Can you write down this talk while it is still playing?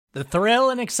The thrill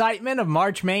and excitement of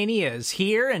March Mania is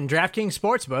here, and DraftKings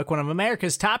Sportsbook, one of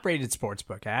America's top-rated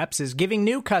sportsbook apps, is giving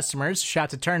new customers a shot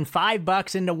to turn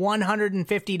 $5 into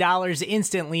 $150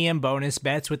 instantly in bonus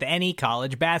bets with any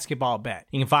college basketball bet.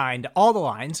 You can find all the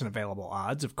lines and available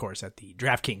odds, of course, at the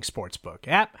DraftKings Sportsbook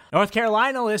app. North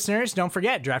Carolina listeners, don't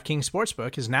forget, DraftKings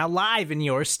Sportsbook is now live in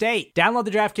your state. Download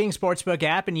the DraftKings Sportsbook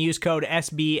app and use code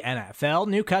SBNFL.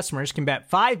 New customers can bet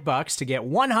 $5 to get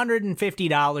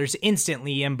 $150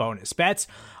 instantly in bonus bets,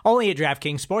 only at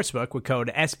DraftKings Sportsbook with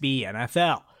code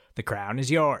SBNFL. The crown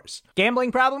is yours.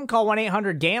 Gambling problem? Call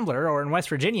 1-800-GAMBLER, or in West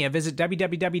Virginia, visit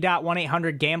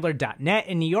www.1800gambler.net.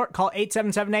 In New York, call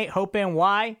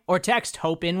 877-8-HOPE-NY or text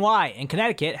HOPE-NY. In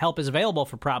Connecticut, help is available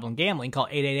for problem gambling. Call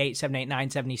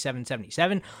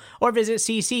 888-789-7777 or visit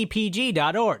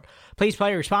ccpg.org. Please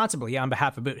play responsibly on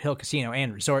behalf of Boot Hill Casino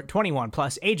and Resort. 21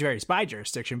 plus, age varies by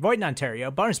jurisdiction. Void in Ontario.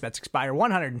 Bonus bets expire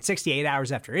 168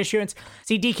 hours after issuance.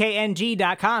 See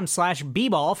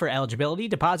dkng.com/bball for eligibility,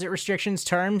 deposit restrictions,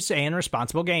 terms, and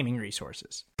responsible gaming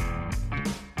resources.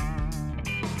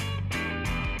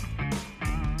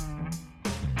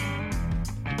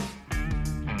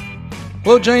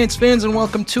 Hello, Giants fans, and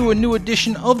welcome to a new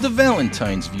edition of the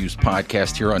Valentine's Views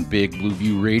podcast here on Big Blue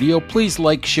View Radio. Please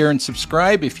like, share, and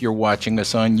subscribe if you're watching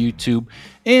us on YouTube,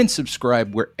 and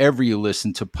subscribe wherever you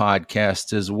listen to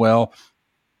podcasts as well.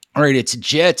 All right, it's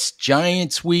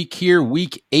Jets-Giants week here,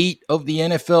 week 8 of the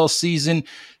NFL season.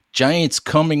 Giants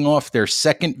coming off their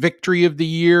second victory of the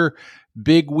year.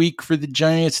 Big week for the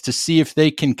Giants to see if they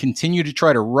can continue to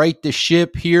try to right the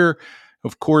ship here.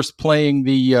 Of course, playing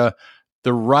the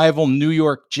rival New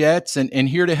York Jets. And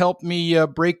here to help me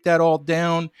break that all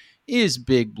down is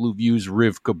Big Blue View's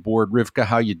Rivka Board. Rivka,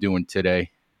 how you doing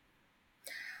today?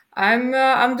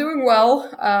 I'm doing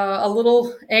well. A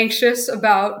little anxious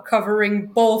about covering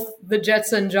both the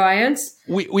Jets and Giants.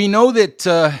 We know that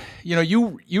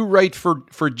you write for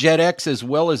JetX as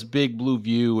well as Big Blue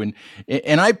View, and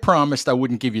I promised I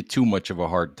wouldn't give you too much of a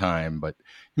hard time, but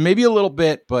maybe a little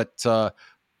bit, but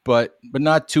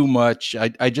not too much. I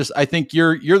think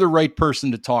you're the right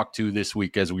person to talk to this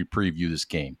week as we preview this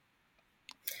game.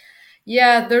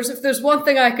 Yeah, if there's one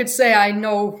thing I could say, I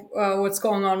know what's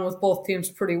going on with both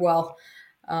teams pretty well,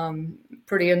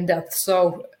 pretty in depth.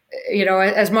 So,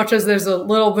 as much as there's a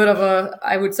little bit of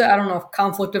I would say, I don't know if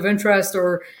conflict of interest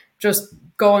or just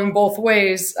going both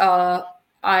ways, I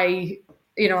can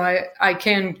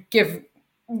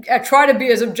I try to be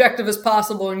as objective as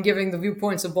possible in giving the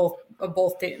viewpoints of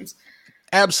both teams.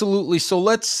 Absolutely. So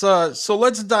let's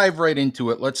dive right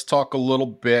into it. Let's talk a little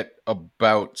bit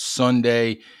about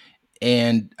Sunday.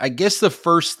 And I guess the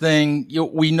first thing,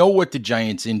 we know what the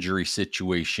Giants' injury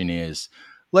situation is.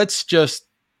 Let's just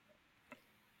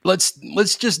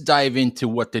dive into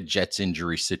what the Jets'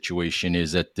 injury situation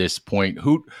is at this point.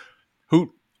 Who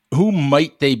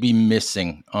might they be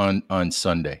missing on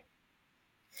Sunday?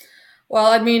 Well,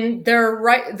 I mean,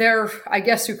 I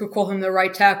guess you could call him the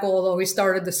right tackle, although he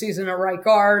started the season at right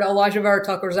guard. Elijah Vera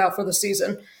Tucker's out for the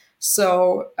season.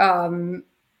 So,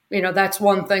 that's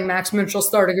one thing. Max Minchell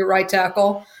starting at right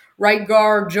tackle. Right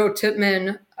guard, Joe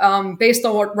Tippmann, based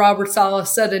on what Robert Saleh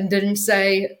said and didn't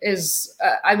say, is,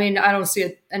 I don't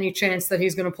see any chance that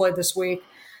he's going to play this week.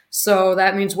 So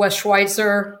that means Wes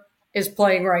Schweitzer is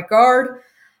playing right guard.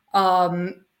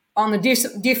 On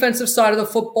the defensive side of the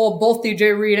football, both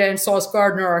DJ Reed and Sauce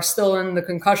Gardner are still in the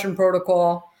concussion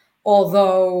protocol,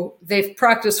 although they've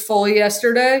practiced fully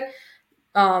yesterday.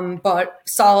 But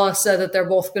Saleh said that they're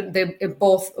both good.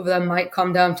 Both of them might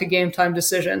come down to game time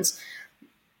decisions.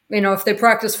 If they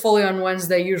practice fully on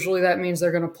Wednesday, usually that means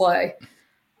they're going to play.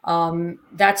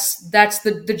 That's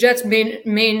the Jets'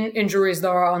 main injuries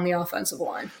though are on the offensive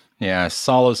line. Yeah,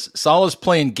 Saleh's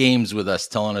playing games with us,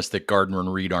 telling us that Gardner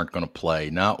and Reed aren't going to play.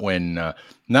 Not when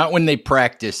they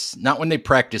practice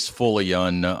fully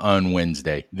on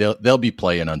Wednesday. They'll be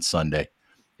playing on Sunday.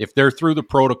 If they're through the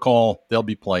protocol, they'll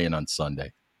be playing on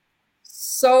Sunday.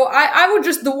 So I would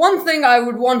the one thing I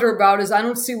would wonder about is I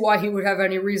don't see why he would have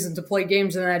any reason to play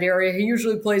games in that area. He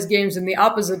usually plays games in the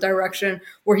opposite direction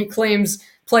where he claims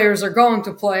players are going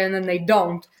to play and then they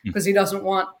don't because he doesn't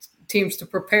want teams to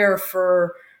prepare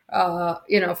for.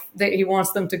 He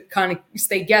wants them to kind of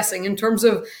stay guessing in terms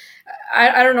of,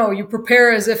 I don't know, you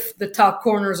prepare as if the top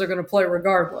corners are going to play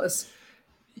regardless.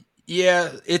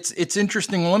 Yeah, it's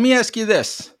interesting. Let me ask you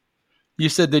this. You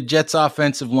said the Jets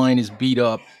offensive line is beat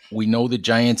up. We know the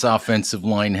Giants offensive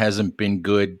line hasn't been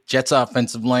good. Jets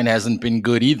offensive line hasn't been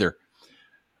good either.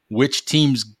 Which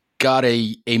team's got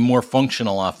a more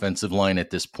functional offensive line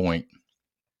at this point?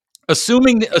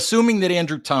 Assuming that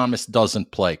Andrew Thomas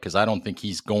doesn't play, because I don't think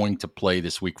he's going to play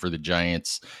this week for the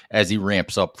Giants as he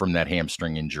ramps up from that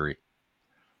hamstring injury.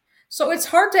 So it's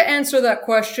hard to answer that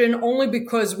question only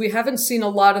because we haven't seen a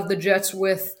lot of the Jets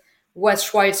with Wes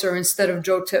Schweitzer instead of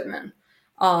Joe Tippmann.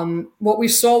 What we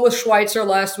saw with Schweitzer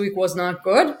last week was not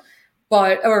good,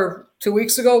 or 2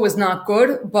 weeks ago was not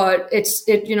good. But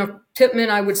Tippmann,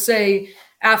 I would say,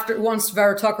 once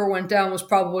Vera Tucker went down, was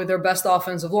probably their best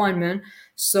offensive lineman.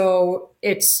 So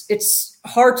it's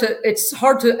hard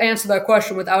to answer that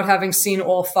question without having seen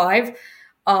all five.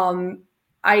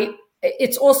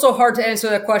 It's also hard to answer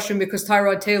that question because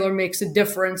Tyrod Taylor makes a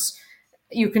difference.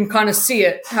 You can kind of see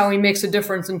it, how he makes a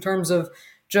difference in terms of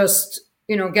just,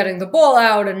 getting the ball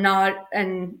out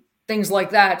and things like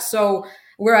that. So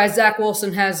whereas Zach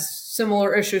Wilson has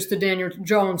similar issues to Daniel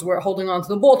Jones, where holding on to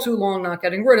the ball too long, not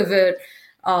getting rid of it,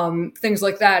 things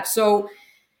like that. So,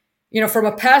 from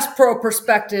a pass pro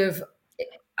perspective,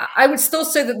 I would still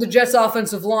say that the Jets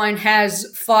offensive line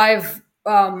has five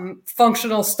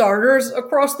functional starters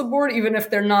across the board, even if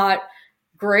they're not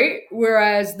great.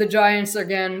 Whereas the Giants,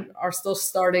 again, are still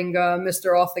starting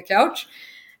Mr. Off the Couch.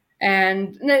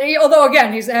 And although,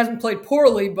 again, he hasn't played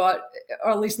poorly, or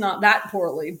at least not that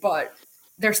poorly, but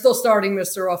they're still starting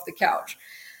Mr. Off the Couch.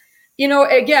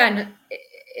 Again,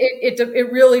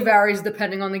 it really varies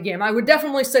depending on the game. I would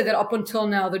definitely say that up until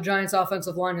now, the Giants'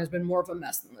 offensive line has been more of a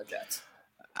mess than the Jets.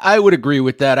 I would agree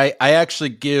with that. I actually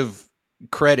give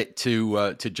credit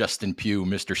to Justin Pugh,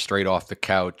 Mr. Straight Off the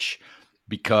Couch,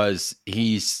 because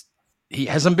he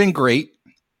hasn't been great,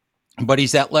 but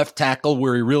he's at left tackle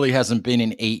where he really hasn't been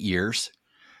in 8 years,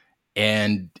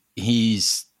 and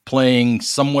he's playing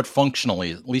somewhat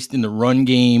functionally, at least in the run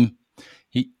game.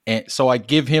 So I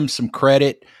give him some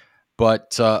credit,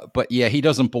 but yeah, he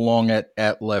doesn't belong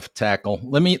at left tackle.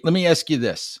 Let me ask you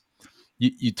this: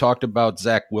 you talked about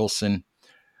Zach Wilson.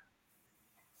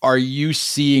 Are you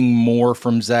seeing more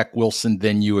from Zach Wilson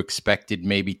than you expected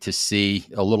maybe to see,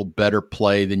 a little better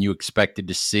play than you expected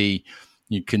to see,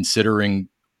 considering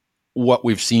what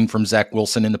we've seen from Zach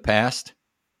Wilson in the past?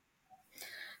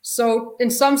 So in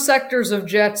some sectors of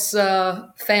Jets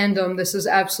fandom, this is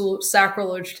absolute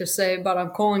sacrilege to say, but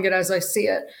I'm calling it as I see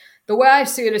it. The way I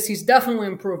see it is he's definitely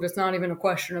improved. It's not even a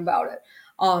question about it.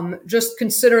 Just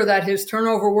consider that his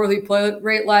turnover-worthy play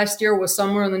rate last year was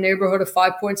somewhere in the neighborhood of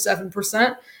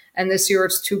 5.7%, and this year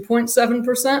it's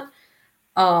 2.7%.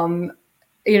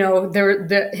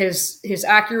 His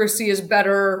accuracy is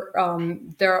better.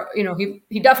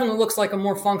 He definitely looks like a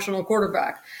more functional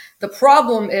quarterback. The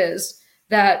problem is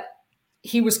that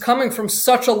he was coming from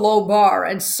such a low bar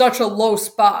and such a low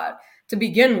spot to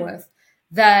begin with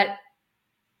that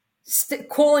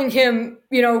calling him,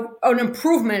 an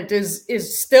improvement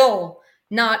is still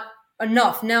not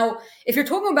enough. Now, if you're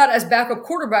talking about as backup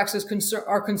quarterbacks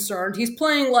are concerned, he's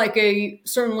playing like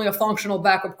certainly a functional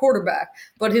backup quarterback.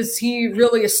 But is he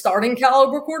really a starting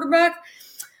caliber quarterback?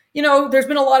 There's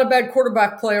been a lot of bad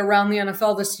quarterback play around the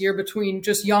NFL this year between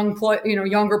just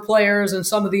younger players and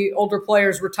some of the older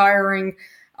players retiring,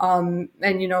 and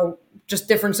just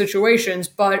different situations.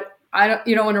 But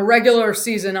in a regular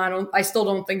season, I still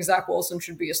don't think Zach Wilson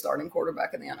should be a starting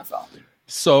quarterback in the NFL.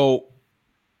 So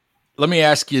let me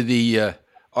ask you the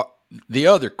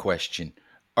other question.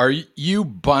 Are you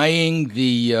buying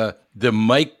the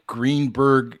Mike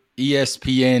Greenberg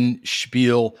ESPN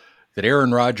spiel that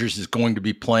Aaron Rodgers is going to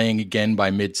be playing again by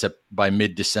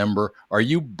mid-December? Are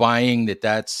you buying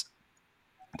that's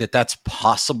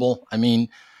possible? I mean,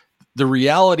 the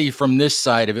reality from this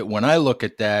side of it, when I look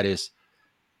at that, is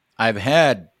I've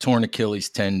had torn Achilles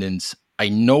tendons. I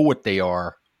know what they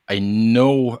are. I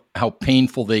know how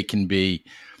painful they can be.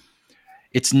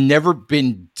 It's never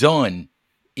been done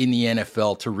in the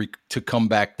NFL to come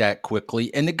back that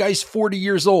quickly. And the guy's 40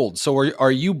 years old. So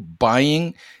are you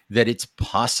buying that it's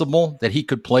possible that he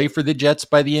could play for the Jets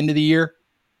by the end of the year?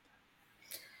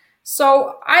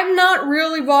 So I'm not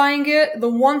really buying it. The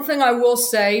one thing I will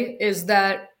say is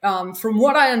that from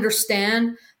what I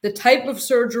understand, the type of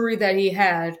surgery that he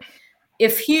had,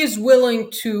 if he is willing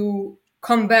to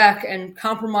come back and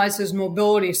compromise his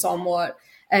mobility somewhat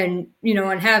and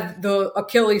have the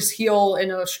Achilles heel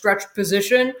in a stretched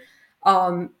position,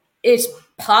 it's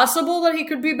possible that he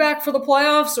could be back for the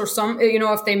playoffs or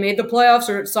if they made the playoffs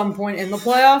or at some point in the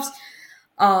playoffs.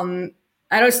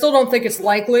 I still don't think it's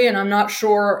likely, and I'm not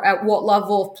sure at what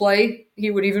level of play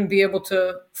he would even be able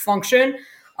to function.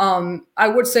 I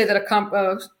would say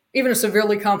that even a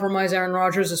severely compromised Aaron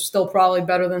Rodgers is still probably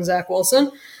better than Zach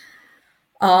Wilson.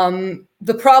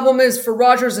 The problem is for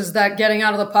Rodgers is that getting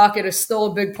out of the pocket is still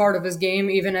a big part of his game,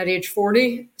 even at age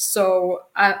 40. So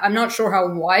I'm not sure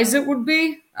how wise it would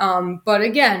be. But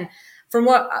again, from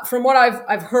what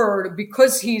I've heard,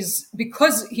 because he's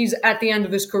at the end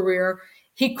of his career,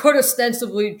 he could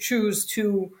ostensibly choose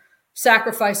to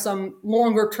sacrifice some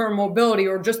longer term mobility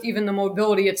or just even the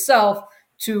mobility itself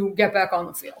to get back on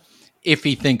the field. If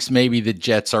he thinks maybe the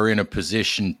Jets are in a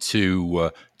position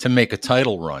to make a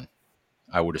title run,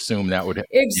 I would assume that would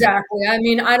exactly. I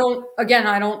mean, I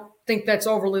don't think that's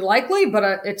overly likely,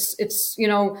 but it's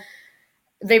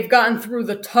they've gotten through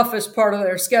the toughest part of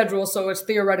their schedule, so it's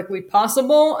theoretically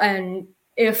possible. And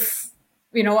if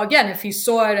if he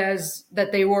saw it as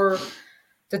that they were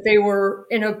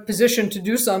in a position to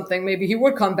do something, maybe he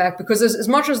would come back, because as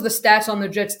much as the stats on the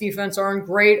Jets defense aren't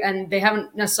great and they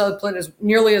haven't necessarily played as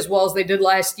nearly as well as they did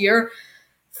last year,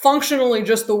 functionally,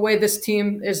 just the way this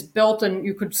team is built, and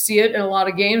you could see it in a lot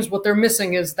of games, what they're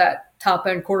missing is that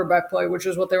top-end quarterback play, which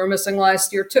is what they were missing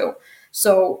last year too.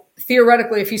 So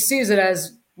theoretically, if he sees it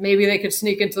as maybe they could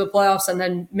sneak into the playoffs and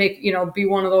then be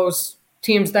one of those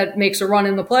teams that makes a run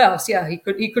in the playoffs, yeah, he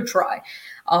could try.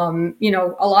 A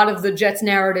lot of the Jets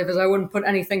narrative is I wouldn't put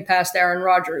anything past Aaron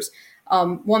Rodgers.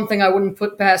 One thing I wouldn't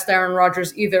put past Aaron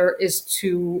Rodgers either is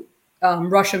to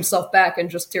rush himself back and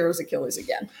just tear his Achilles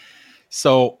again.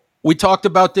 So we talked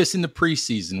about this in the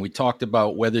preseason. We talked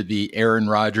about whether the Aaron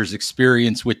Rodgers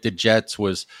experience with the Jets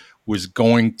was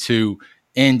going to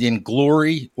end in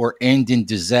glory or end in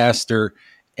disaster.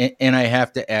 And I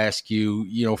have to ask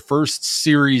you, first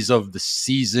series of the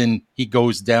season, he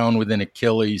goes down with an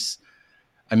Achilles.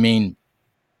 I mean,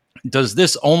 does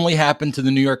this only happen to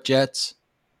the New York Jets?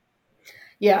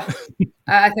 Yeah,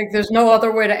 I think there's no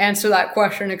other way to answer that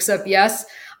question except yes.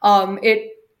 Again,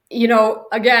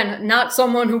 not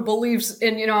someone who believes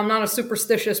in, I'm not a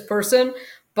superstitious person,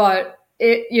 but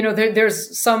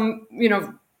there's some,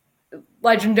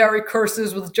 legendary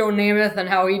curses with Joe Namath and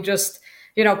how he just,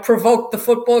 provoked the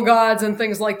football gods and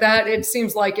things like that. It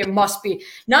seems like it must be.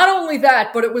 Not only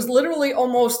that, but it was literally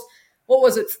almost,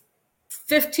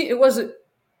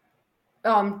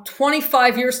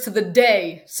 25 years to the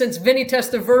day since Vinny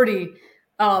Testaverde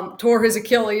tore his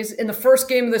Achilles in the first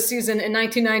game of the season in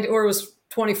 1990, or it was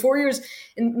 24 years.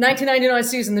 In 1999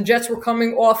 season, the Jets were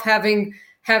coming off having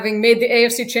made the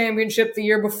AFC Championship the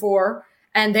year before,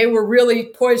 and they were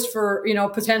really poised for,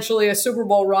 potentially a Super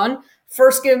Bowl run.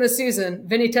 First game of the season,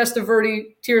 Vinny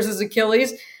Testaverde tears his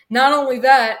Achilles. Not only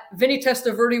that, Vinny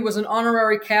Testaverde was an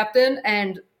honorary captain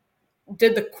and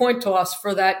did the coin toss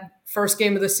for that first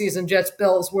game of the season,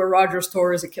 Jets-Bills, where Rodgers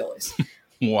tore his Achilles.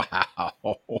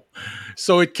 Wow.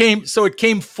 So it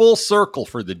came full circle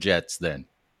for the Jets then.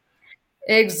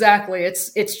 Exactly.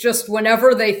 It's just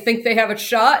whenever they think they have a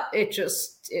shot, it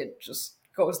just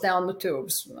goes down the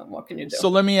tubes. What can you do? So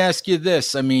let me ask you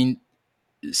this. I mean,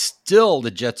 still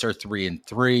the Jets are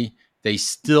 3-3. They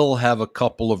still have a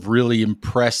couple of really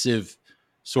impressive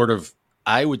sort of,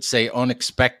 I would say,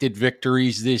 unexpected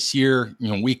victories this year.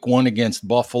 Week 1 against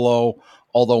Buffalo,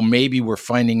 although maybe we're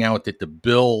finding out that the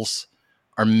Bills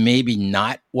are maybe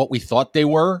not what we thought they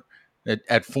were at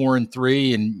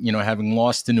 4-3, and having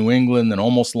lost to New England and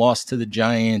almost lost to the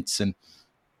Giants, and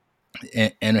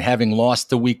having lost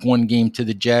the Week 1 game to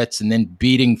the Jets, and then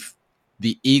beating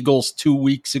the Eagles 2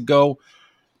 weeks ago.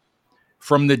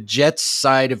 From the Jets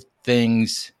side of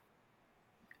things,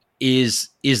 is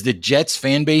the Jets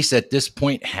fan base at this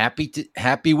point happy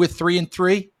with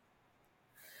 3-3?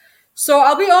 So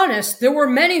I'll be honest, there were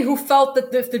many who felt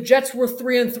that if the Jets were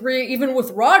 3-3, even with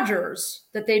Rodgers,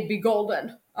 that they'd be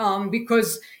golden.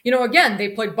 Because, again, they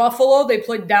played Buffalo, they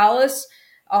played Dallas,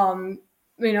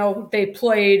 they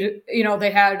played,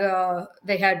 they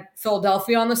had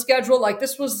Philadelphia on the schedule. Like,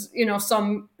 this was,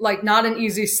 some, like, not an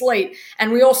easy slate.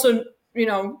 And we also,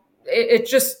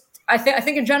 I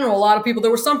think in general, a lot of people,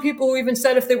 there were some people who even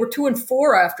said if they were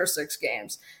 2-4 after 6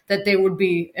 games, that they would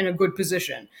be in a good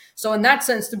position. So in that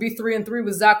sense, to be 3-3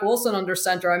 with Zach Wilson under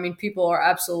center, I mean, people are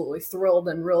absolutely thrilled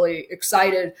and really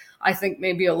excited. I think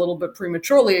maybe a little bit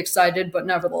prematurely excited, but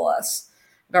nevertheless,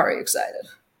 very excited.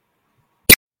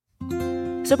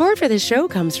 Support for this show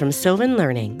comes from Sylvan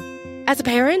Learning. As a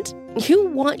parent, you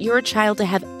want your child to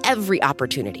have every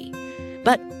opportunity,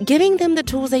 but giving them the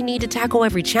tools they need to tackle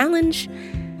every challenge,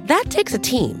 that takes a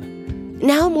team.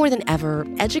 Now more than ever,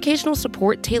 educational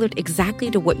support tailored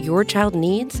exactly to what your child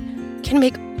needs can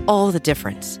make all the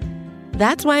difference.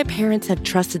 That's why parents have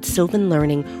trusted Sylvan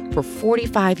Learning for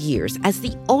 45 years as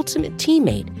the ultimate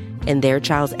teammate in their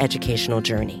child's educational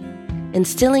journey,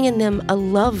 instilling in them a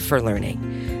love for learning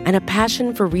and a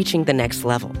passion for reaching the next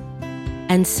level.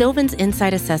 And Sylvan's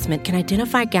Insight Assessment can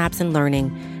identify gaps in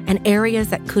learning and areas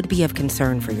that could be of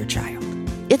concern for your child.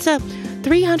 It's a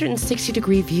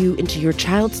 360-degree view into your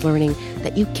child's learning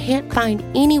that you can't find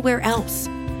anywhere else,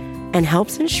 and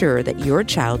helps ensure that your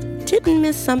child didn't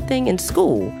miss something in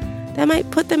school that might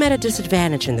put them at a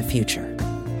disadvantage in the future.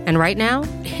 And right now,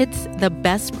 it's the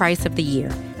best price of the year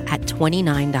at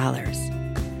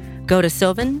 $29. Go to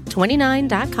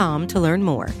sylvan29.com to learn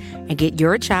more and get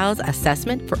your child's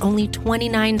assessment for only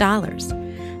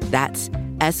 $29. That's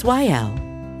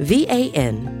SYLVAN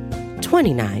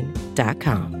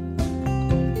 29.com.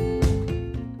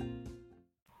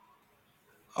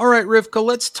 All right, Rivka,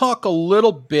 let's talk a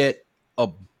little bit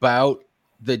about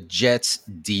the Jets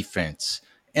defense.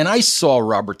 And I saw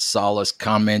Robert Saleh's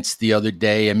comments the other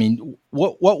day. I mean,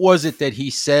 what was it that he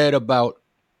said about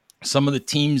some of the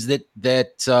teams that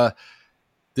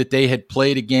they had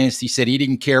played against? He said he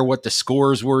didn't care what the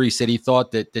scores were. He said he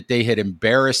thought that they had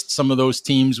embarrassed some of those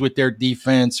teams with their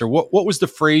defense. Or what was the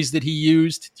phrase that he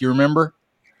used? Do you remember?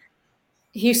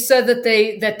 He said that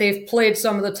they've played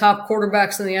some of the top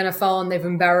quarterbacks in the NFL and they've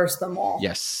embarrassed them all.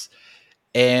 Yes.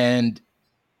 And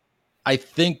I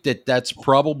think that that's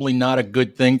probably not a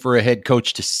good thing for a head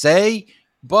coach to say,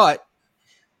 but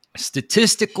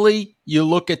statistically, you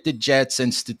look at the Jets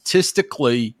and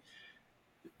statistically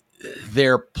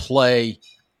their play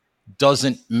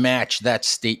doesn't match that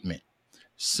statement.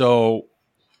 So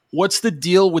what's the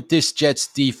deal with this Jets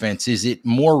defense? Is it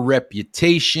more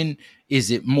reputation? Is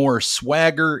it more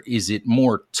swagger? Is it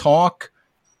more talk?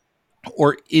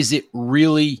 Or is it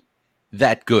really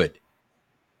that good?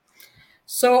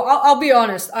 So I'll be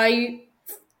honest. I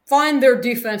find their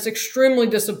defense extremely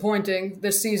disappointing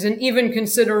this season, even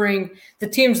considering the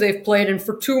teams they've played, and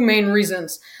for two main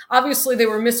reasons. Obviously, they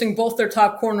were missing both their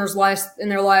top corners in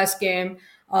their last game.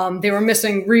 They were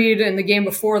missing Reed in the game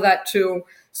before that too.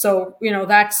 So,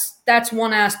 that's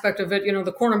one aspect of it,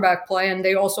 the cornerback play. And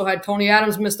they also had Tony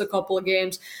Adams missed a couple of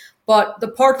games. But the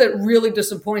part that really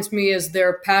disappoints me is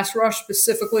their pass rush,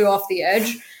 specifically off the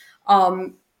edge.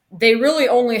 They really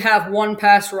only have one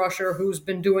pass rusher who's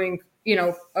been doing,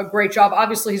 a great job.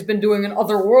 Obviously, he's been doing an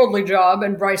otherworldly job,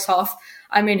 and Bryce Huff.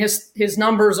 I mean, his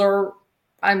numbers are,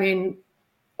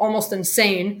 almost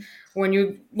insane when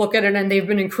you look at it, and they've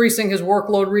been increasing his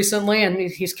workload recently, and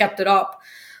he's kept it up.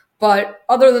 But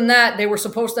other than that, they were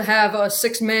supposed to have a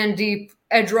 6-man deep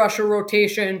edge rusher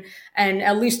rotation, and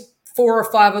at least 4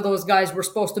 or 5 of those guys were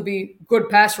supposed to be good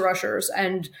pass rushers,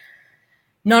 and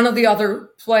none of the other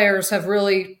players have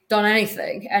really done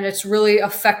anything, and it's really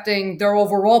affecting their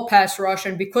overall pass rush.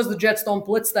 And because the Jets don't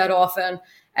blitz that often,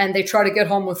 and they try to get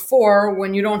home with 4,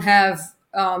 when you don't have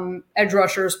edge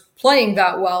rushers playing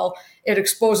that well, it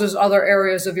exposes other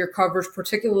areas of your coverage,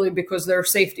 particularly because their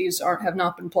safeties have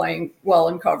not been playing well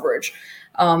in coverage,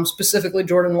 specifically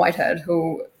Jordan Whitehead,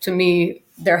 who, to me,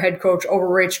 their head coach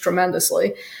overrates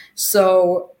tremendously.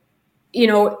 So,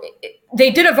 they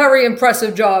did a very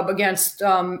impressive job against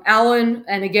Allen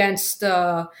and against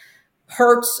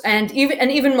Hurts and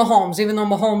even Mahomes. Even though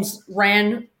Mahomes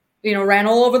ran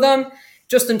all over them,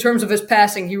 just in terms of his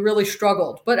passing, he really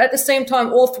struggled. But at the same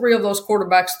time, all 3 of those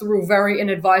quarterbacks threw very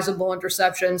inadvisable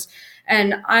interceptions.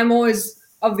 And I'm always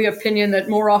of the opinion that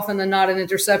more often than not, an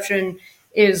interception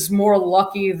is more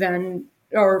lucky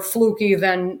or fluky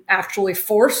than actually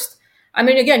forced. I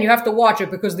mean, again, you have to watch it,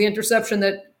 because the interception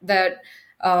that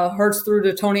Hurts threw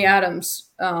to Tony Adams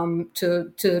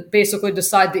to basically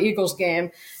decide the Eagles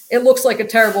game, it looks like a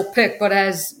terrible pick, but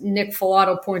as Nick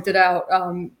Filato pointed out,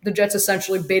 the Jets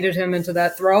essentially baited him into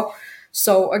that throw.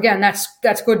 So again,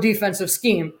 that's good defensive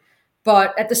scheme.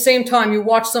 But at the same time, you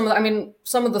watch some of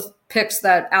the picks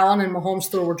that Allen and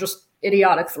Mahomes threw were just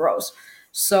idiotic throws.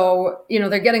 So,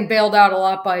 they're getting bailed out a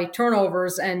lot by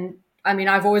turnovers. And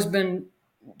I've always been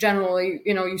generally,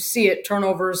 you see it,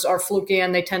 turnovers are fluky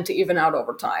and they tend to even out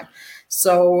over time.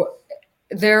 So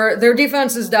their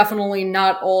defense is definitely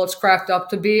not all it's cracked up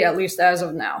to be, at least as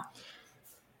of now.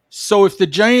 So if the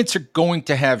Giants are going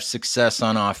to have success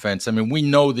on offense, we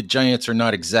know the Giants are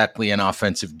not exactly an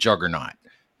offensive juggernaut.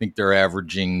 I think they're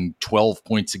averaging 12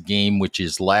 points a game, which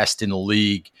is last in the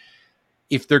league.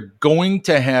 If they're going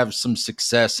to have some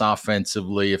success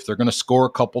offensively, if they're going to score a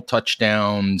couple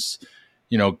touchdowns,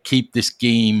 keep this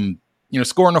game,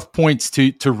 score enough points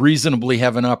to reasonably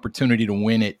have an opportunity to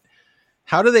win it,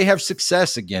 how do they have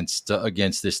success against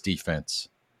this defense?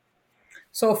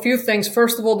 So a few things.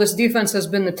 First of all, this defense has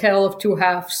been the tale of 2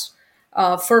 halves.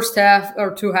 First half,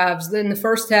 or 2 halves. In the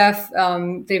first half,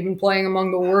 they've been playing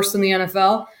among the worst in the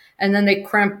NFL, and then they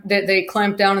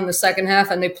clamp down in the second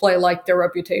half and they play like their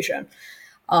reputation.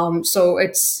 So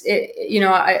I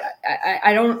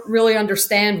don't really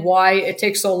understand why it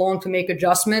takes so long to make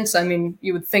adjustments. I mean,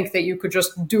 you would think that you could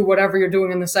just do whatever you're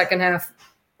doing in the second half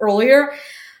earlier,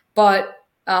 but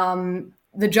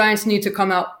the Giants need to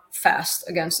come out fast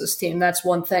against this team. That's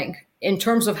one thing. In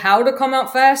terms of how to come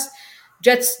out fast,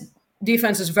 Jets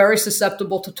defense is very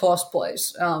susceptible to toss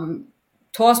plays.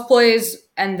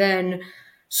 And then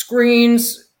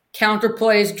screens, counter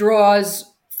plays, draws,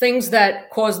 things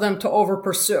that cause them to over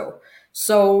pursue.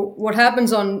 So what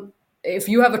happens if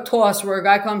you have a toss where a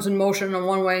guy comes in motion in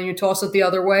one way and you toss it the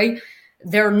other way,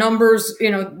 their numbers,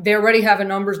 they already have a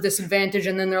numbers disadvantage,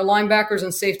 and then their linebackers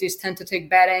and safeties tend to take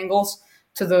bad angles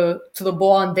to the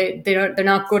ball, and they're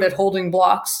not good at holding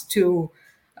blocks to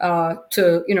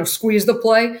squeeze the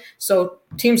play. So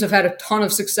teams have had a ton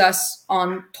of success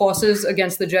on tosses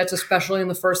against the Jets, especially in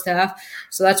the first half.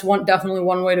 So that's definitely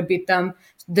one way to beat them.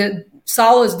 The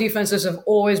Salah's defenses have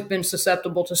always been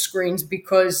susceptible to screens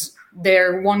because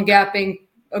they're one gapping,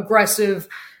 aggressive,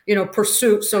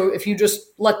 pursuit. So if you just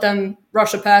let them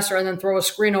rush a passer and then throw a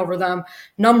screen over them,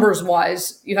 numbers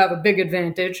wise, you have a big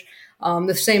advantage.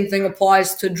 The same thing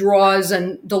applies to draws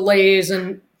and delays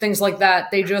and things like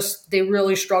that. They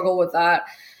really struggle with that.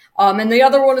 And the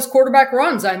other one is quarterback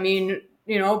runs. I mean,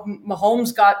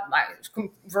 Mahomes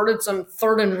converted some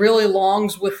third and really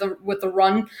longs with the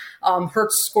run.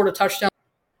 Hurts scored a touchdown,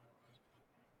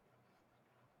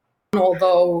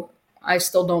 although I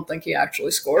still don't think he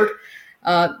actually scored.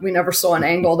 We never saw an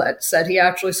angle that said he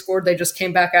actually scored. They just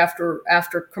came back after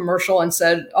commercial and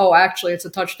said, "Oh, actually, it's a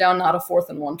touchdown, not a 4th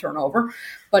and 1 turnover."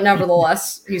 But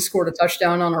nevertheless, he scored a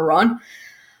touchdown on a run.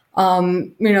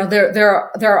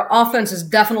 Their offense is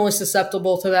definitely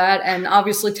susceptible to that, and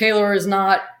obviously Taylor is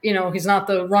not. He's not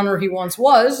the runner he once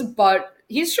was, but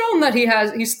he's shown that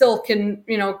he still can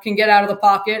get out of the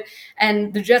pocket.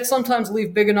 And the Jets sometimes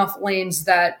leave big enough lanes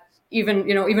that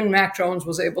even Mac Jones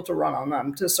was able to run on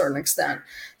them to a certain extent.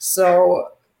 So,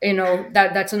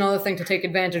 that's another thing to take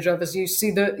advantage of is you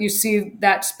see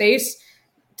that space,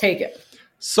 take it.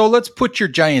 So let's put your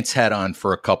Giants hat on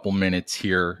for a couple minutes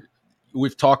here.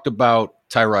 We've talked about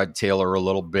Tyrod Taylor a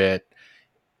little bit.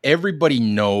 Everybody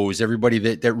knows, everybody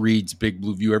that reads Big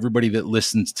Blue View, everybody that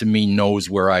listens to me knows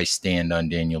where I stand on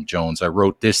Daniel Jones. I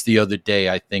wrote this the other day.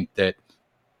 I think that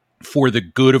for the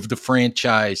good of the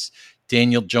franchise,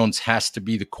 Daniel Jones has to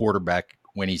be the quarterback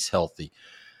when he's healthy.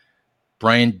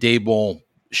 Brian Daboll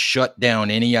shut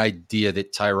down any idea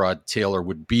that Tyrod Taylor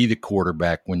would be the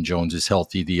quarterback when Jones is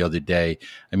healthy the other day.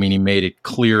 I mean, he made it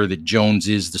clear that Jones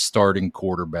is the starting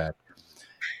quarterback.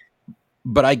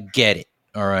 But I get it,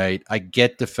 all right? I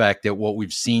get the fact that what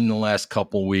we've seen the last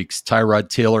couple weeks, Tyrod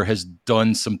Taylor has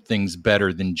done some things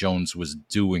better than Jones was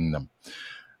doing them.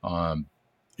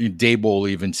 Daboll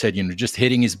even said, just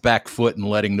hitting his back foot and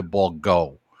letting the ball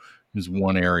go is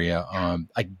one area.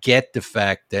 I get the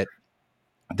fact that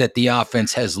the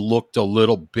offense has looked a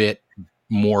little bit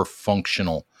more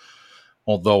functional,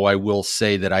 although I will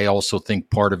say that I also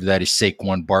think part of that is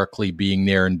Saquon Barkley being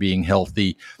there and being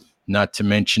healthy, not to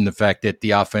mention the fact that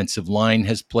the offensive line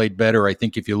has played better. I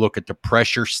think if you look at the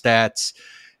pressure stats,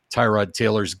 Tyrod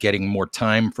Taylor's getting more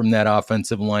time from that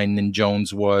offensive line than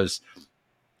Jones was.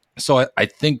 So I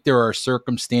think there are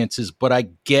circumstances, but I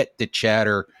get the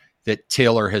chatter that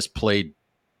Taylor has played,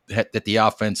 that the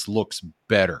offense looks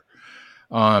better.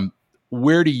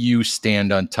 Where do you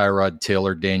stand on Tyrod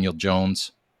Taylor, Daniel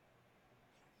Jones?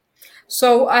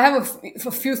 So I have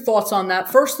a few thoughts on that.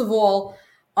 First of all,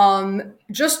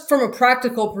 just from a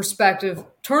practical perspective,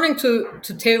 turning to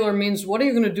Taylor means what are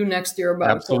you going to do next year about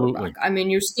Absolutely. a quarterback? I mean,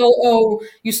 you still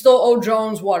owe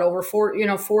Jones over 40,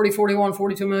 41,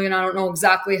 42 million. I don't know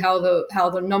exactly how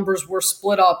the numbers were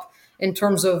split up in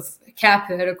terms of cap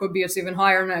hit. It could be it's even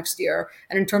higher next year,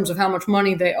 and in terms of how much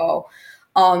money they owe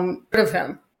of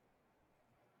him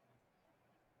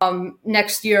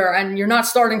next year, and you're not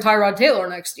starting Tyrod Taylor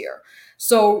next year,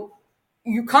 so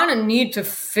you kind of need to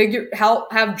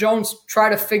have Jones try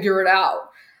to figure it out.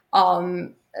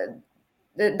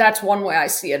 That's one way I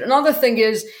see it. Another thing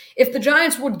is, if the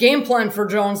Giants would game plan for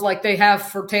Jones like they have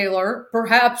for Taylor,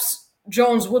 perhaps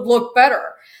Jones would look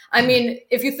better. I mean,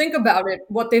 if you think about it,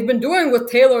 what they've been doing with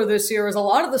Taylor this year is a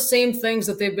lot of the same things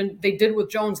that they did with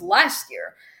Jones last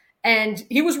year. And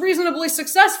he was reasonably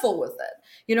successful with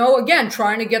it. Again,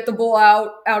 trying to get the ball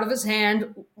out of his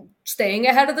hand, staying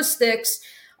ahead of the sticks.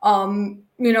 Again,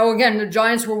 the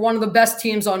Giants were one of the best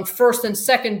teams on first and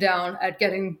second down at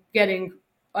getting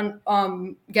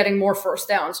getting more first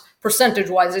downs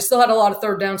percentage-wise. They still had a lot of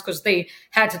third downs because they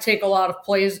had to take a lot of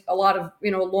plays, a lot of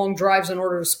long drives in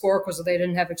order to score because they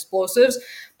didn't have explosives.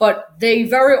 But they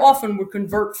very often would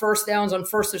convert first downs on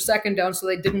first or second down, so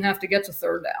they didn't have to get to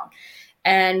third down.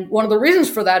 And one of the reasons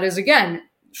for that is, again,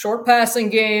 short passing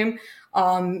game.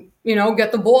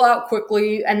 Get the ball out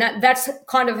quickly, and that's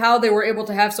kind of how they were able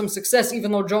to have some success,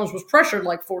 even though Jones was pressured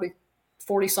like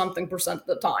 40-something% of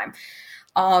the time.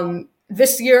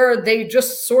 This year, they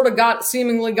just sort of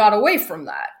seemingly got away from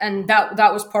that. And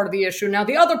that was part of the issue. Now,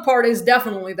 the other part is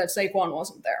definitely that Saquon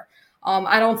wasn't there.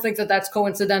 I don't think that that's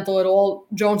coincidental at all.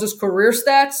 Jones's career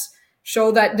stats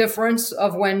show that difference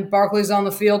of when Barkley's on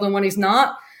the field and when he's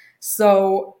not.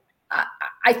 So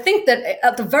I think that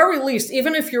at the very least,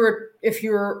 even if you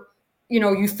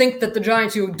think that the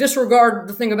Giants, you disregard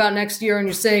the thing about next year and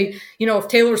you say, if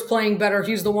Taylor's playing better,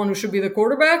 he's the one who should be the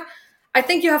quarterback. I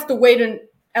think you have to wait and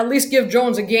at least give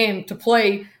Jones a game to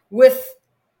play with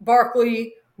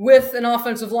Barkley, with an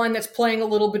offensive line that's playing a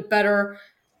little bit better,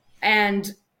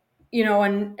 and with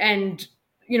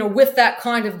that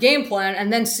kind of game plan,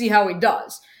 and then see how he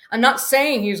does. I'm not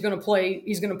saying he's going to play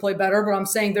better, but I'm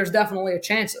saying there's definitely a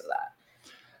chance of that.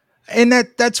 And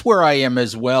that's where I am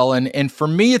as well. And for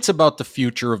me, it's about the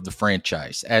future of the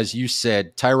franchise. As you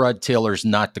said, Tyrod Taylor's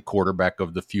not the quarterback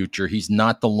of the future. He's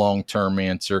not the long-term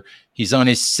answer. He's on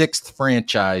his 6th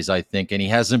franchise, I think, and he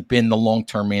hasn't been the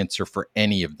long-term answer for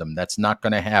any of them. That's not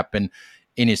going to happen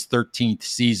in his 13th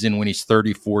season when he's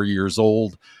 34 years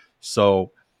old.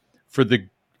 So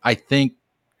I think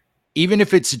even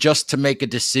if it's just to make a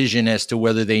decision as to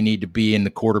whether they need to be in the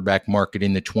quarterback market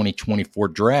in the 2024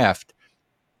 draft,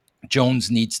 Jones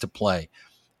needs to play.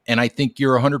 And I think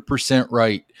you're 100%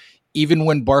 right. Even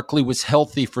when Barkley was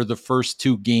healthy for the first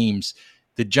 2 games,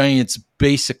 the Giants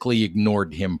basically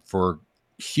ignored him for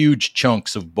huge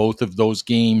chunks of both of those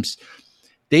games.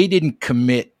 They didn't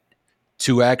commit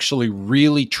to actually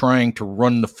really trying to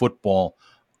run the football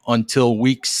until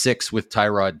week 6 with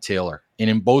Tyrod Taylor. And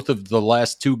in both of the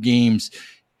last 2 games,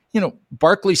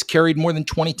 Barkley's carried more than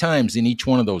 20 times in each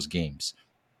one of those games.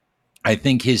 I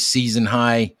think his season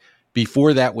high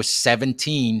before that was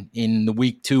 17 in the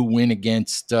week 2 win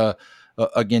against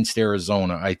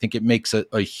Arizona. I think it makes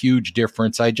a huge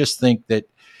difference. I just think that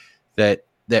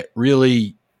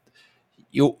really,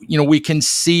 we can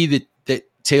see that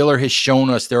Taylor has shown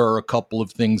us there are a couple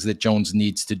of things that Jones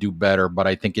needs to do better, but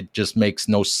I think it just makes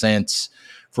no sense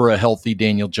for a healthy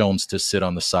Daniel Jones to sit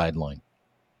on the sideline.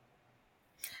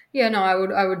 Yeah, no,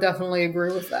 I would definitely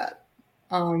agree with that.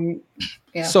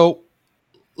 Yeah. So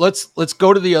let's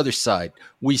go to the other side.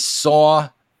 We saw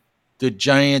the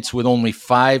Giants with only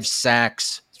 5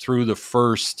 sacks through the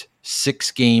first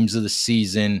 6 games of the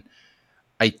season.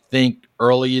 I think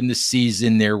early in the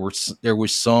season there was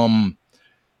some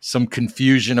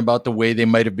confusion about the way they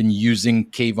might have been using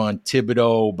Kayvon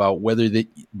Thibodeau, about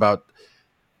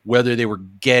whether they were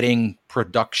getting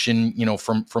production,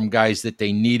 from guys that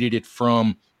they needed it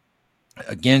from.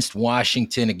 Against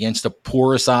Washington, against a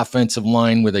porous offensive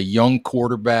line with a young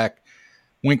quarterback,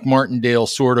 Wink Martindale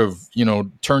sort of,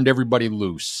 turned everybody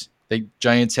loose. The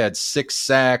Giants had 6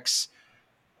 sacks,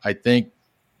 I think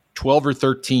 12 or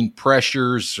 13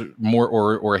 pressures more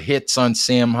or hits on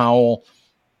Sam Howell.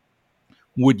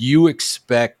 Would you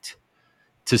expect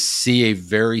to see a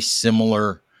very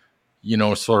similar,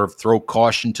 sort of throw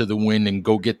caution to the wind and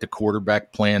go get the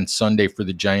quarterback plan Sunday for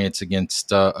the Giants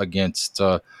against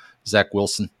Zach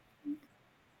Wilson?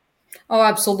 Oh,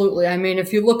 absolutely. I mean,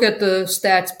 if you look at the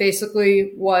stats,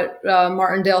 basically what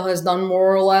Martindale has done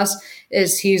more or less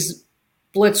is he's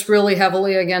blitzed really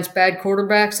heavily against bad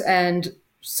quarterbacks and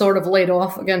sort of laid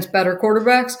off against better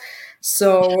quarterbacks.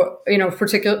 So,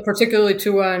 particularly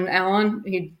Tua and Allen,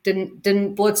 he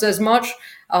didn't blitz as much,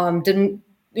 kind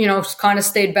of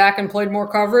stayed back and played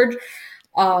more coverage.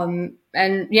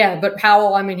 But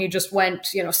Howell, I mean, he just went,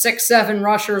 6-7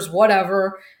 rushers,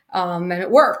 whatever. And it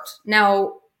worked.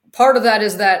 Now, part of that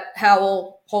is that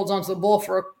Howell holds onto the ball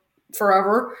for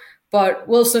forever, but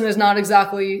Wilson is not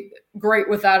exactly great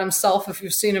with that himself. If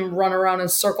you've seen him run around in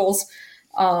circles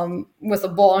with a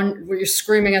ball and where you're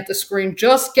screaming at the screen,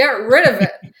 just get rid of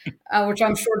it, which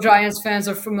I'm sure Giants fans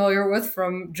are familiar with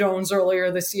from Jones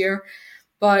earlier this year.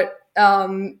 But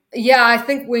I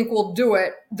think Wink will do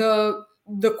it.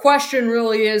 The question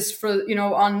really is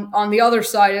on the other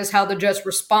side is how the Jets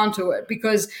respond to it,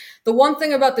 because the one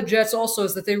thing about the Jets also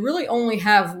is that they really only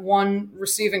have one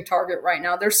receiving target right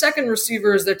now. Their second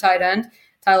receiver is their tight end,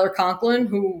 Tyler Conklin,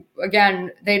 who,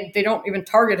 again, they don't even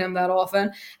target him that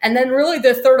often. And then really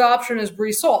their third option is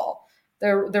Breece Hall,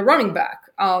 their running back.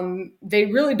 They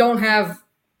really don't have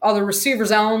other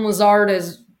receivers. Allen Lazard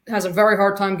has a very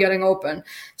hard time getting open.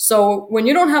 So when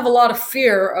you don't have a lot of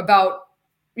fear about,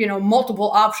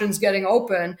 multiple options getting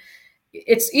open,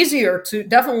 it's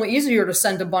definitely easier to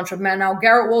send a bunch of men. Now,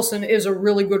 Garrett Wilson is a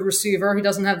really good receiver. He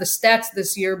doesn't have the stats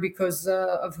this year because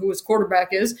of who his quarterback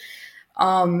is.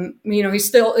 He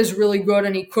still is really good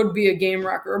and he could be a game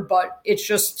wrecker, but it's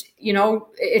just,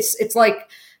 it's like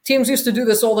teams used to do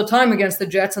this all the time against the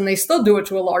Jets, and they still do it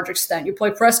to a large extent. You play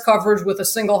press coverage with a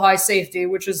single high safety,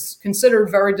 which is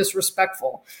considered very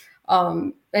disrespectful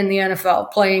in the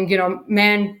NFL, playing,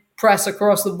 man press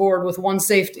across the board with one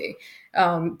safety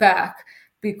back,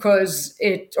 because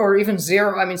or even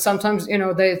zero. I mean, sometimes,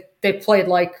 they played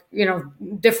like,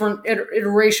 different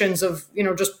iterations of,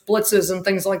 just blitzes and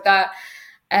things like that.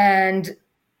 And,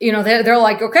 they're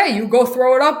like, okay, you go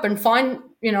throw it up and find,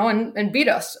 and beat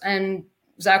us. And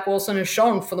Zach Wilson has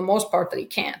shown for the most part that he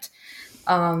can't.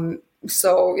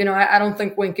 So, I don't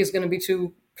think Wink is going to be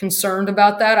too concerned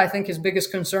about that. I think his biggest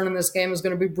concern in this game is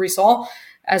going to be Breece Hall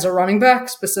as a running back,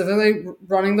 specifically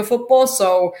running the football.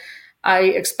 So I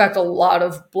expect a lot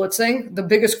of blitzing. The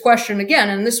biggest question, again,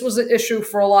 and this was an issue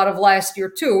for a lot of last year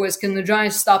too, is can the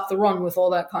Giants stop the run with all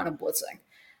that kind of blitzing?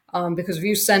 Because if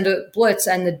you send a blitz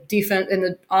and the defense and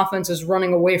the offense is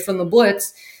running away from the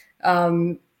blitz,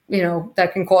 that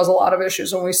can cause a lot of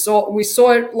issues. And we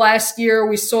saw it last year.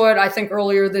 We saw it, I think,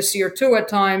 earlier this year too at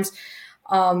times.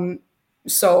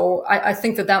 So I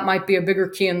think that might be a bigger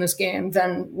key in this game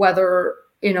than whether,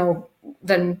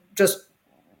 than just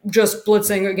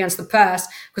blitzing against the pass,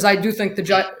 because I do think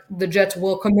the Jets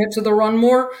will commit to the run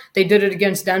more. They did it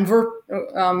against Denver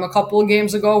a couple of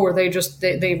games ago, where they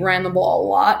ran the ball a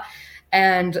lot,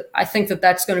 and I think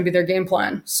that's going to be their game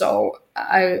plan. So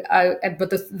but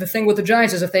the thing with the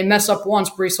Giants is if they mess up once,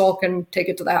 Breece Hall can take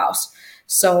it to the house.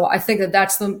 So I think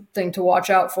that's the thing to watch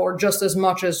out for, just as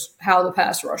much as how the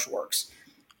pass rush works.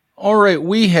 All right,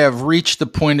 we have reached the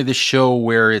point of the show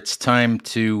where it's time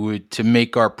to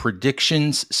make our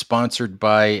predictions, sponsored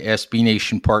by SB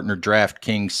Nation partner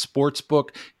DraftKings Sportsbook.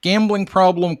 Gambling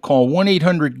problem? Call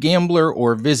 1-800-GAMBLER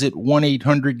or visit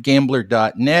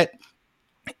 1-800-GAMBLER.net.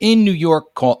 In New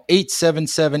York, call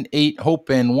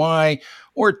 877-8-HOPE-NY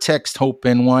or text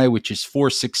HOPE-NY, which is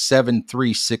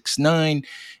 467-369.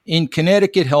 In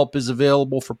Connecticut, help is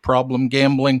available for problem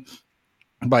gambling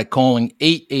by calling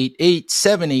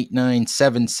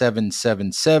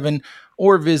 888-789-7777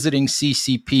 or visiting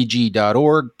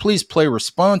ccpg.org. Please play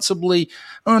responsibly.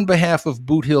 On behalf of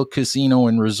Boot Hill Casino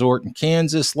and Resort in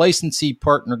Kansas, licensee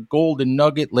partner Golden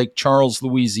Nugget, Lake Charles,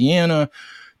 Louisiana.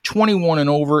 21 and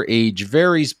over, age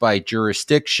varies by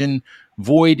jurisdiction.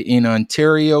 Void in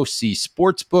Ontario. See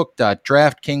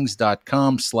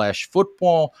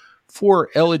sportsbook.draftkings.com/football for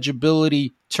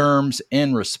eligibility, terms,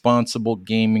 and responsible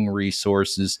gaming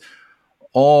resources.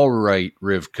 All right,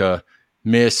 Rivka,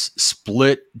 Miss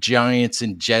Split Giants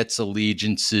and Jets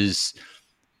allegiances.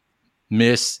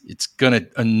 Miss, it's going to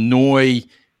annoy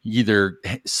either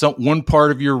one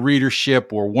part of your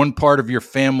readership or one part of your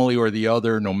family or the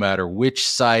other, no matter which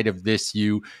side of this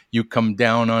you come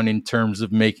down on in terms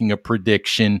of making a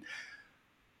prediction.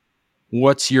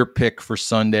 What's your pick for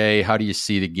Sunday? How do you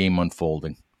see the game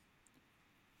unfolding?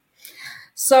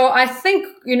 So I think,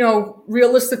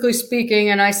 realistically speaking,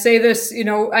 and I say this,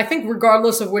 I think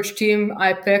regardless of which team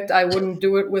I picked, I wouldn't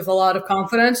do it with a lot of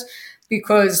confidence,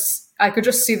 because I could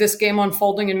just see this game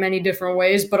unfolding in many different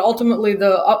ways. But ultimately,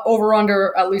 the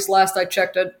over-under, at least last I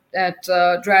checked at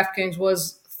DraftKings,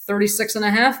 was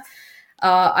 36.5.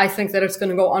 I think that it's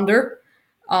going to go under.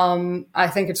 I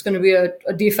think it's going to be a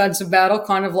defensive battle,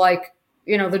 kind of like,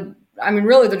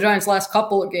 really the Giants' last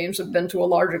couple of games have been to a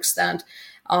large extent.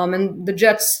 And the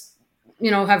Jets,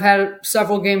 have had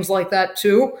several games like that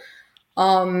too.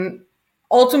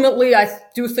 Ultimately, I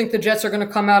do think the Jets are going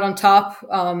to come out on top.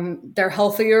 They're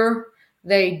healthier.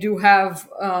 They do have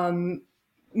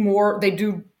more. They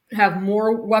do have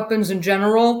more weapons in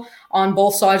general on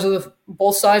both sides of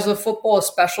the football,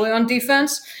 especially on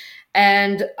defense.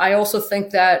 And I also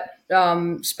think that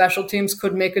special teams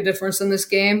could make a difference in this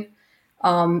game,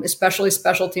 especially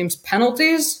special teams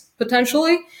penalties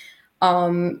potentially.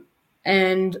 And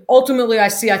ultimately, I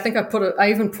think I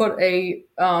even put a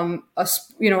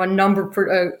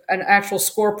number, an actual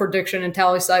score prediction in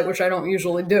Tally Site, which I don't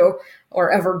usually do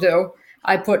or ever do.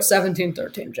 I put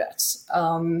 17-13 Jets.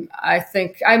 I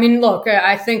think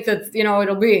that,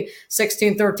 it'll be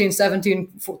 16-13,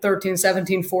 17-13,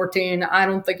 17-14. I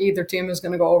don't think either team is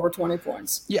going to go over 20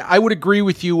 points. Yeah, I would agree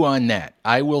with you on that.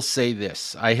 I will say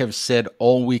this. I have said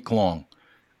all week long,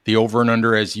 the over and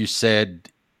under, as you said,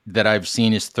 that I've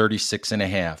seen is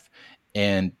 36.5.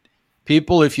 And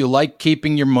people, if you like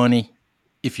keeping your money,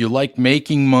 if you like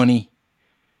making money,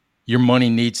 your money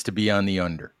needs to be on the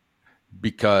under,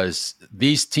 because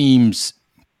these teams,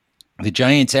 the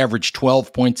Giants average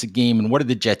 12 points a game. And what did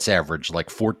the Jets average? Like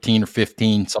 14 or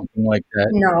 15, something like that.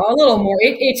 No, a little more,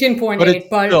 18.8, But it's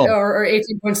still, or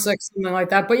 18.6, something like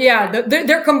that. But yeah,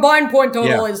 their combined point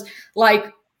total is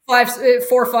like 4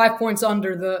 or 5 points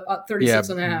under the 36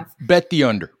 and a half. Bet the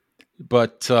under.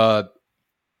 But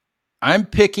I'm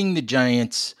picking the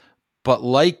Giants, but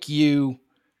like you,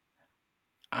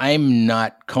 I'm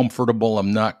not comfortable.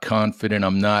 I'm not confident.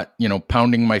 I'm not,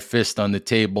 pounding my fist on the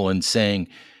table and saying,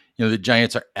 the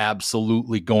Giants are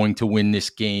absolutely going to win this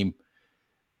game.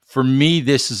 For me,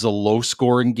 this is a low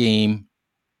scoring game.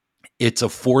 It's a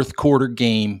fourth quarter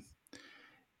game.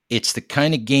 It's the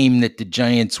kind of game that the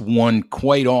Giants won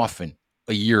quite often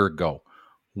a year ago,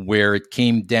 where it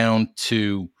came down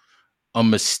to a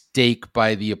mistake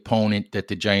by the opponent that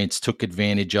the Giants took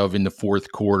advantage of in the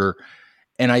fourth quarter.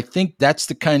 And I think that's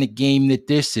the kind of game that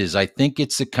this is. I think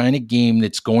it's the kind of game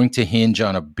that's going to hinge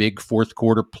on a big fourth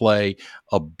quarter play,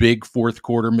 a big fourth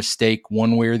quarter mistake,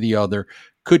 one way or the other.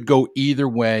 Could go either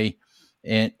way.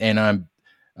 And I'm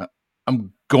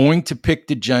going to pick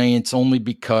the Giants only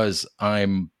because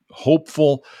I'm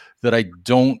hopeful that I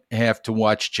don't have to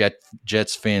watch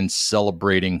Jets fans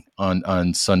celebrating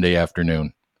on Sunday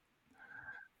afternoon.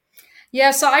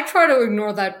 Yeah, so I try to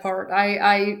ignore that part.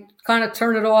 I kind of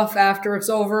turn it off after it's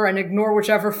over and ignore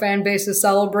whichever fan base is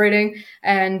celebrating,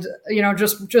 and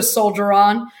just soldier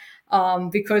on,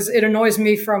 because it annoys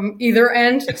me from either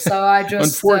end. So I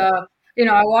just I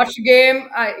watch the game.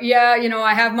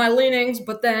 I have my leanings,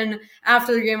 but then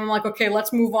after the game, I'm like, okay,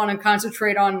 let's move on and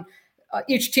concentrate on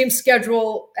each team's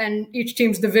schedule and each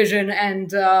team's division,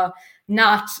 and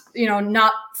not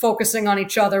focusing on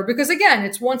each other, because again,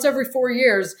 it's once every 4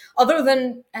 years. Other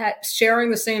than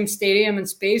sharing the same stadium and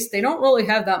space, they don't really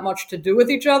have that much to do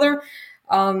with each other.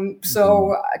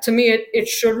 So to me, it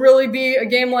should really be a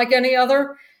game like any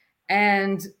other.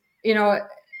 And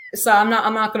so I'm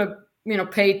not going to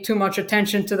pay too much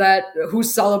attention to that,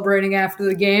 who's celebrating after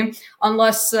the game,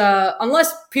 unless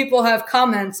people have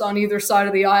comments on either side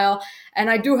of the aisle. And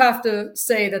I do have to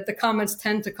say that the comments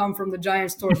tend to come from the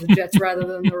Giants towards the Jets rather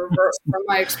than the reverse, from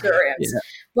my experience. Yeah.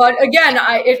 But again,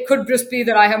 it could just be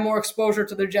that I have more exposure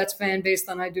to the Jets fan base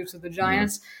than I do to the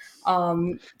Giants,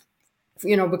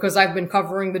 because I've been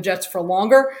covering the Jets for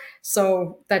longer.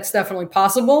 So that's definitely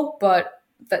possible, but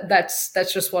that's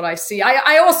just what I see.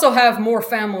 I also have more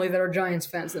family that are Giants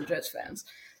fans than Jets fans.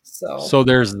 So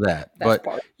there's that. But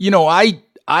part.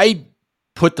 I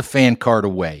put the fan card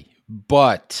away,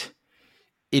 but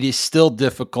it is still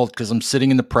difficult because I'm sitting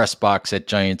in the press box at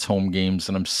Giants home games,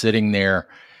 and I'm sitting there,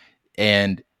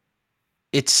 and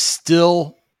it's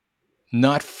still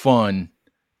not fun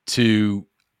to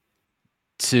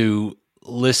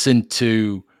listen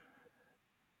to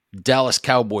Dallas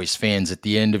Cowboys fans at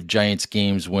the end of Giants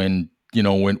games when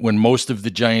most of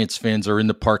the Giants fans are in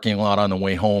the parking lot on the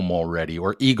way home already,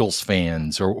 or Eagles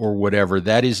fans or whatever.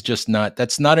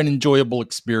 That's not an enjoyable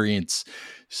experience.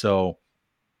 So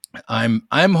I'm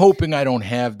hoping I don't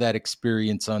have that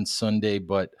experience on Sunday,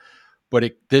 but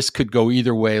this could go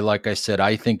either way. Like I said,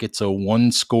 I think it's a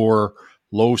one-score,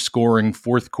 low-scoring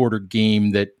fourth quarter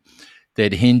game that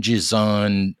hinges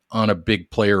on a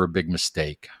big play or a big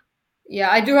mistake. Yeah,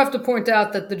 I do have to point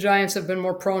out that the Giants have been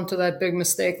more prone to that big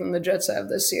mistake than the Jets have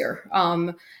this year.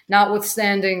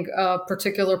 Notwithstanding a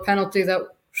particular penalty that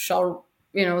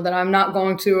I'm not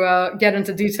going to get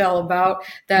into detail about,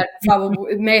 that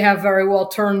probably may have very well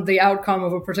turned the outcome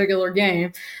of a particular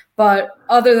game. But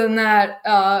other than that,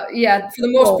 for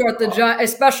the most part, the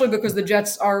Giants, especially because the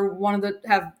Jets are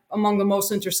have among the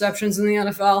most interceptions in the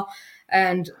NFL,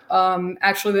 and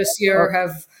actually this year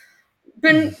have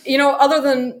been, other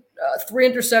than 3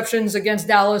 interceptions against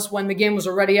Dallas when the game was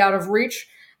already out of reach,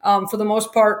 for the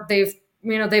most part, they've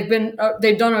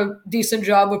done a decent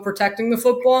job of protecting the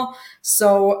football.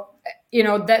 So,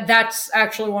 that's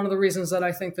actually one of the reasons that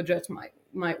I think the Jets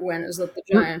might win, is that the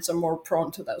Giants are more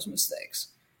prone to those mistakes.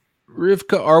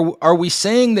 Rivka, are we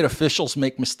saying that officials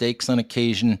make mistakes on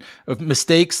occasion, of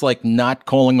mistakes like not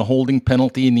calling a holding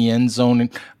penalty in the end zone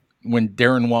when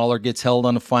Darren Waller gets held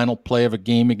on the final play of a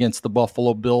game against the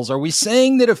Buffalo Bills? Are we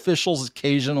saying that officials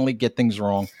occasionally get things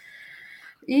wrong?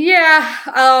 Yeah.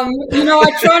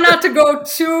 I try not to go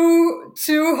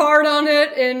too hard on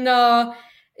it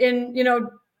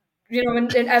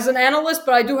as an analyst,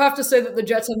 but I do have to say that the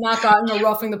Jets have not gotten a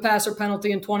roughing the passer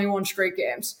penalty in 21 straight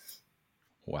games.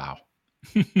 Wow.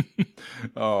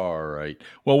 All right.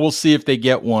 Well, we'll see if they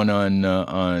get one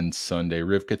on Sunday.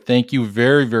 Rivka, thank you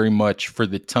very, very much for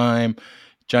the time.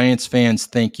 Giants fans,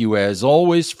 thank you as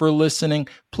always for listening.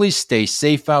 Please stay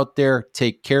safe out there,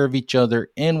 take care of each other,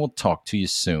 and we'll talk to you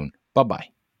soon. Bye-bye.